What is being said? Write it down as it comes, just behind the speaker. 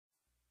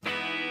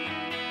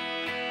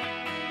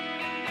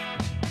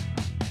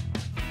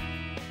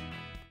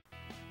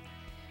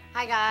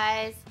Hi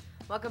guys,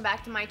 welcome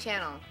back to my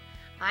channel.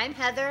 I'm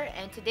Heather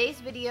and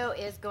today's video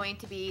is going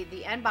to be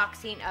the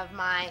unboxing of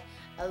my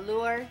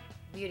Allure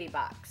Beauty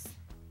Box.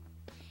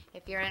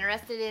 If you're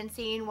interested in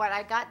seeing what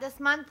I got this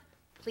month,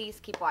 please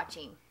keep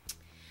watching.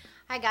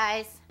 Hi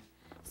guys,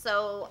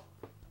 so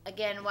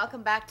again,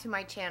 welcome back to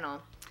my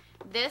channel.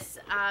 This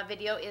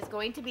video is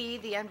going to be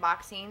the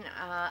unboxing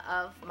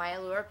of my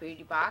Allure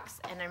Beauty Box,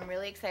 and I'm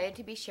really excited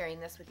to be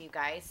sharing this with you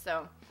guys.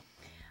 So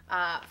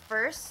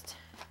first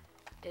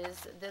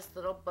is this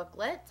little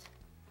booklet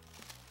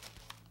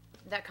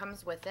that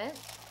comes with it,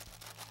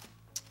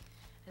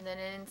 and then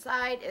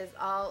inside is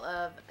all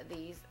of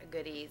these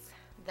goodies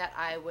that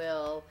I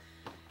will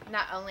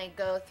not only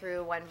go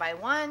through one by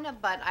one,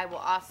 but I will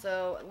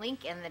also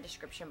link in the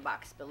description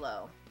box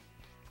below.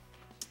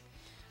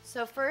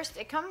 So first,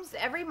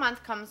 every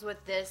month comes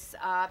with this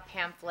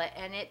pamphlet,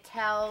 and it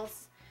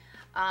tells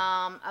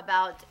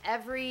about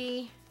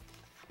every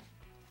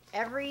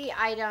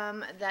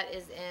item that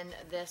is in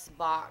this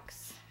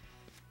box.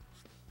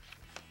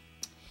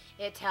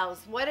 It tells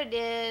what it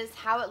is,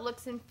 how it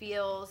looks and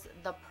feels,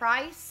 the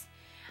price,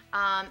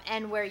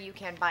 and where you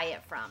can buy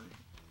it from.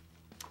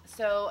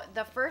 So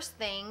the first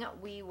thing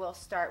we will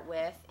start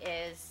with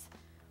is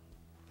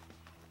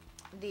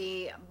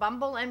the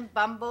Bumble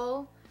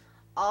Bumble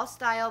All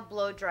Style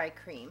Blow Dry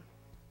Cream.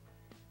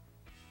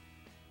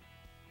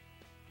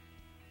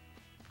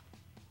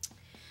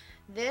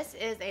 This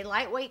is a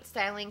lightweight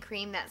styling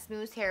cream that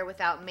smooths hair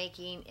without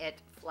making it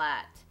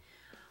flat,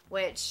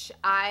 which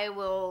I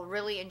will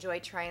really enjoy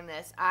trying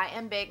this. I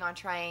am big on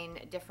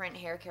trying different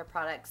hair care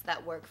products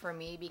that work for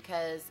me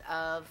because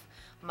of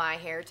my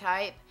hair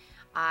type.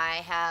 I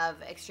have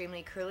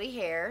extremely curly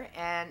hair,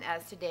 and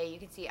as today you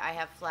can see I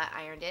have flat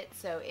ironed it,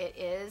 so it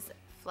is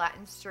flat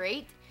and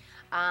straight.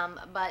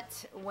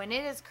 But when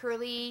it is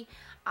curly,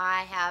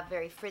 I have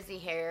very frizzy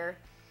hair.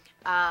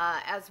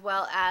 As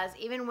well as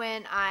even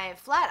when I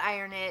flat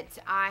iron it,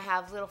 I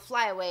have little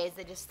flyaways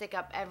that just stick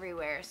up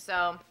everywhere.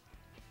 So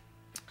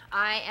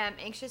I am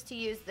anxious to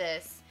use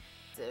this.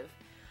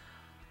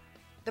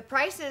 The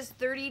price is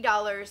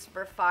 $30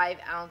 for 5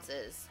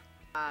 ounces.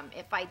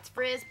 It fights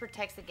frizz,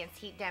 protects against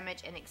heat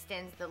damage, and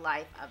extends the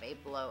life of a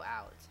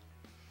blowout.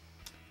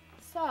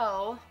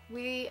 So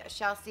we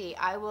shall see.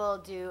 I will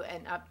do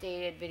an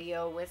updated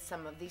video with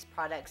some of these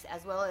products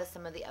as well as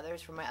some of the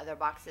others from my other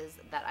boxes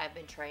that I've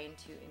been trying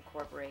to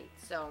incorporate.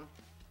 So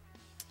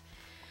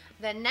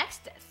the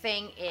next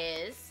thing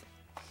is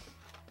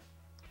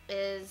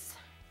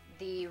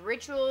the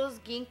Rituals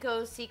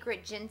Ginkgo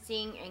Secret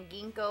Ginseng and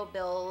Ginkgo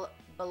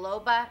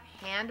Biloba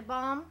Hand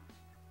Balm.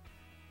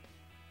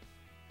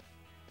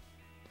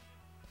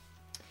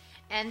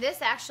 And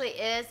this actually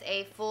is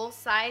a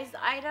full-size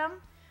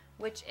item,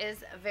 which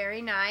is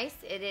very nice.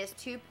 It is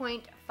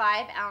 2.5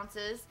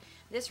 ounces.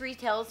 This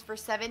retails for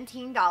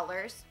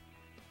 $17.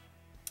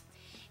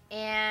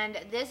 And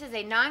this is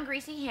a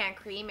non-greasy hand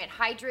cream. It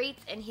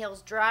hydrates and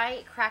heals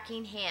dry,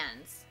 cracking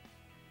hands.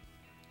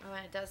 Oh,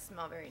 and it does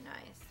smell very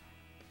nice.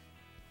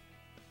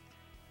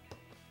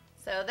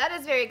 So that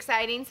is very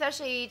exciting,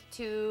 especially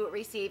to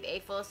receive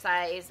a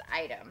full-size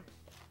item.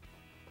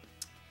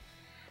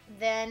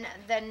 Then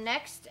the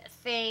next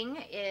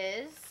thing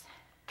is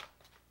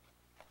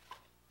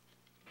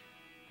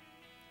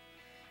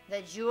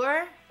the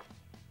Jouer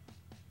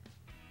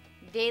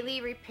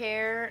Daily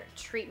Repair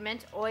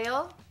Treatment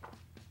Oil.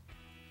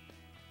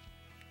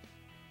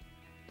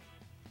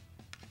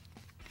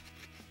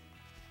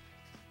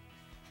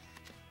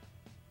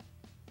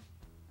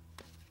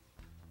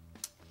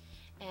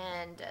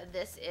 And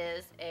this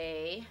is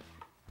a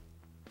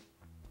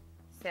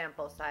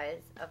sample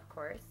size, of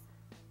course.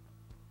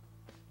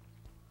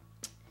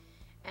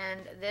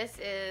 And this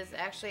is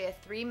actually a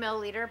 3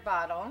 milliliter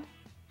bottle.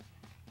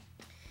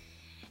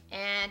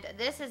 And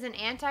this is an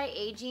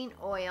anti-aging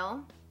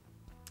oil.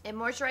 It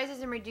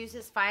moisturizes and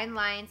reduces fine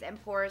lines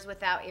and pores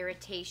without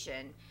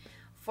irritation.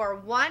 For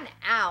 1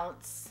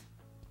 ounce,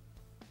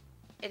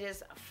 it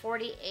is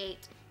 $48.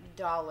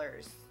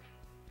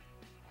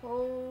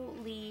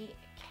 Holy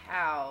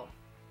cow.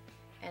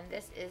 And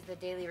this is the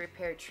Daily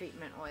Repair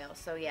Treatment Oil.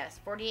 So yes,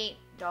 $48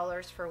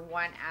 for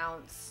 1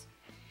 ounce.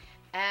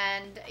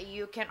 And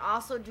you can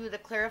also do the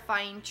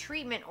clarifying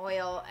treatment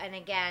oil, and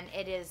again,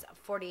 it is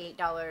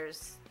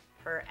 $48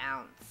 per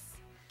ounce.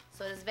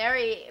 So it's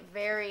very,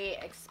 very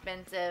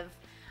expensive.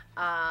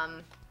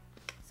 But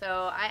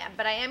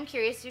I am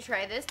curious to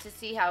try this to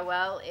see how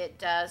well it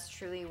does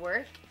truly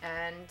work,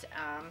 and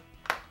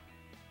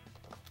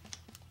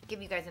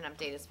give you guys an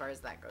update as far as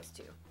that goes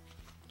too.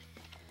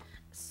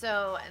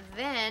 So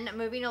then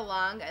moving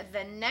along,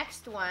 the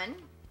next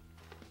one,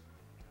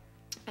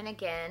 and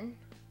again,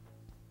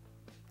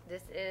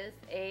 this is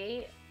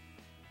a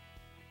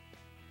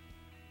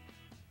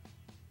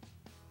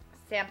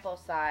sample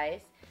size.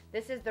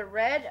 This is the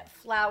Red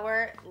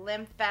Flower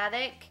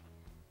Lymphatic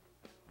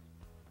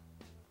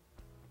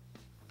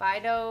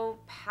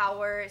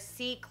Phytopower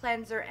Sea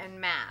Cleanser and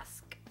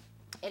Mask.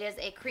 It is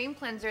a cream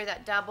cleanser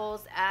that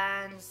doubles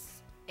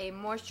as a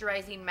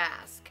moisturizing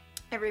mask.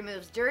 It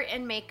removes dirt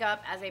and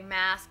makeup as a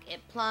mask. It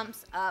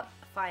plumps up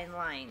fine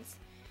lines.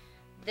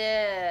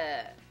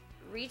 The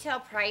retail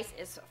price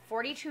is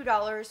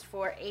 $42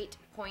 for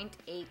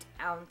 8.8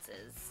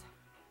 ounces.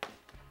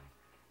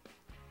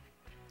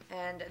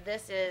 And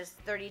this is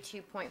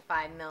 32.5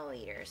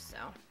 milliliters. So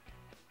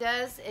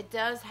it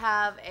does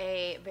have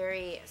a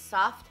very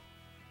soft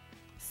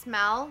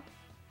smell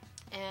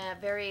and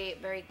a very,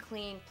 very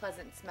clean,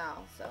 pleasant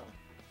smell. So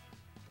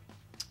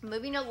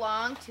moving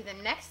along to the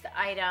next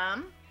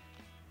item.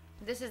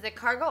 This is the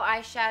Cargo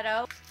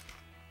eyeshadow.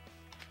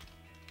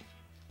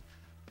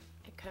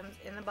 It comes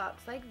in the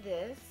box like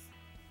this.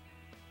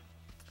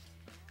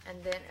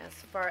 And then as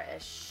far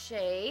as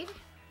shade,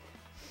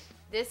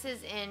 this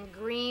is in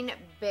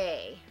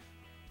Greenbay.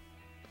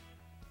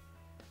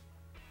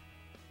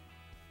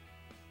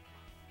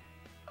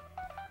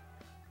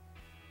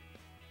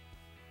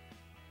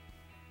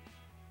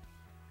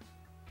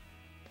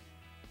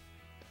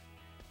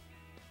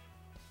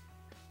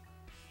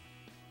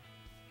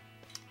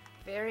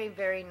 Very,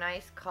 very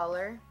nice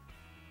color.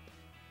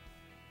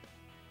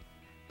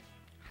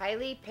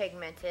 Highly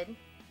pigmented.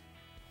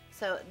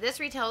 So this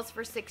retails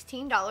for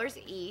 $16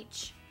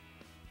 each.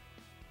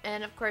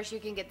 And of course you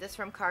can get this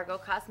from Cargo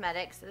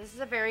Cosmetics. This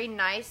is a very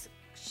nice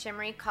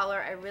shimmery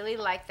color. I really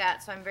like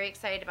that, so I'm very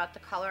excited about the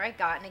color I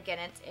got. And again,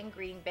 it's in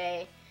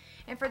Greenbay.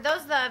 And for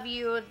those of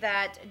you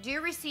that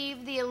do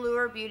receive the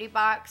Allure Beauty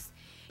Box,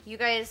 you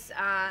guys,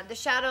 the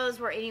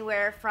shadows were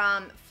anywhere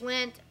from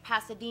Flint,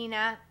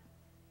 Pasadena,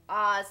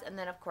 Oz, and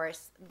then of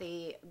course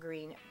the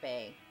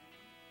Greenbay.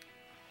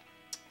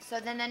 So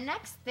then the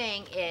next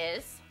thing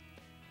is,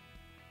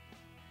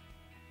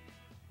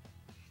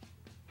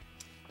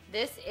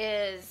 this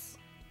is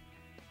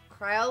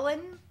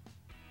Kryolan.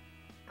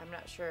 I'm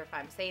not sure if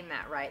I'm saying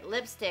that right.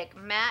 Lipstick,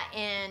 matte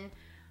in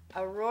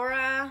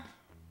Aurora,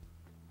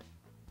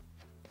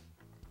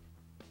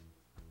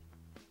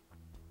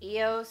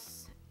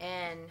 EOS,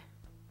 and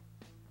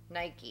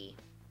Nike.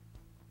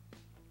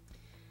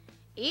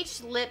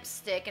 Each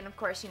lipstick, and of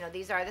course, you know,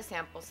 these are the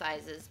sample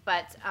sizes,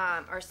 but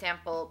or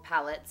sample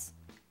palettes,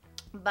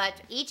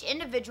 but each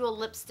individual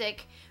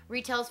lipstick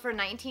retails for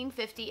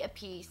 $19.50 a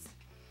piece.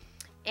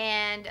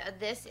 And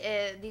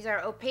these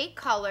are opaque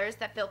colors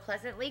that feel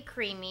pleasantly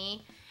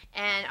creamy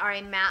and are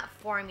a matte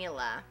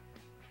formula.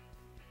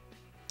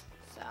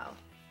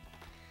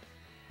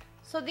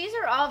 So these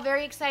are all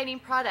very exciting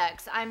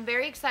products. I'm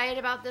very excited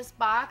about this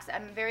box.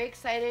 I'm very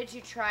excited to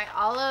try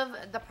all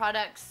of the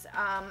products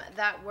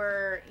that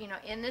were, you know,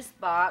 in this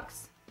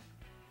box.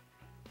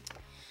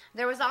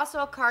 There was also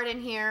a card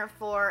in here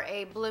for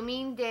a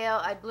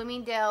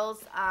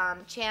Bloomingdale's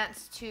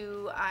chance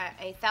to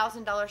a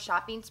 $1,000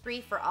 shopping spree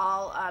for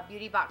all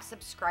Beauty Box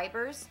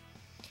subscribers.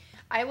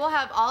 I will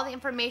have all the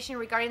information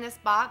regarding this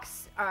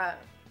box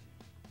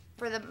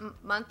for the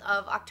month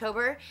of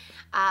October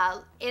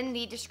in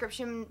the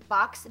description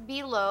box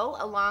below,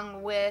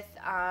 along with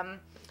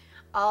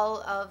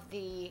all of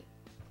the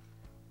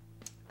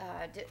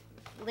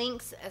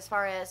links as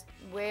far as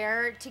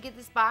where to get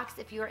this box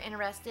if you are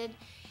interested.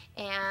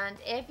 And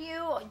if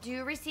you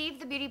do receive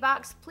the beauty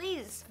box,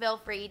 please feel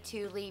free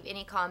to leave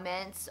any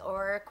comments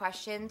or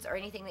questions or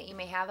anything that you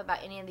may have about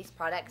any of these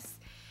products.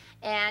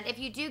 And if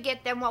you do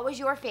get them, what was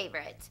your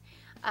favorite?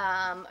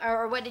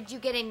 Or what did you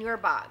get in your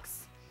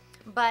box?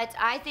 But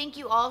I thank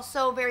you all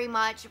so very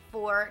much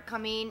for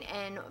coming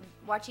and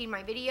watching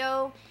my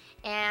video.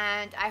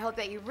 And I hope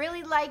that you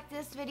really liked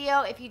this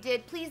video. If you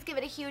did, please give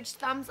it a huge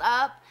thumbs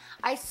up.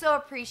 I so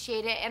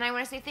appreciate it. And I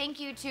want to say thank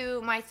you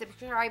to my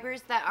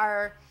subscribers that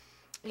are,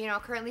 you know,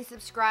 currently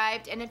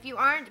subscribed. And if you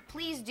aren't,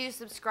 please do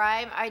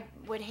subscribe. I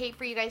would hate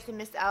for you guys to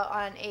miss out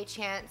on a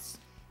chance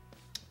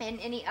in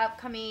any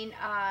upcoming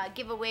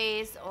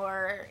giveaways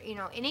or, you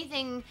know,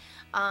 anything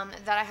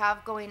that I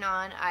have going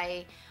on.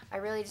 I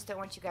really just don't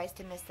want you guys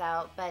to miss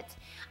out. But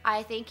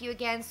I thank you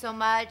again so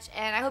much,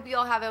 and I hope you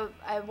all have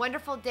a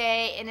wonderful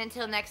day. And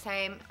until next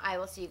time, I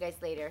will see you guys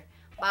later.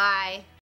 Bye.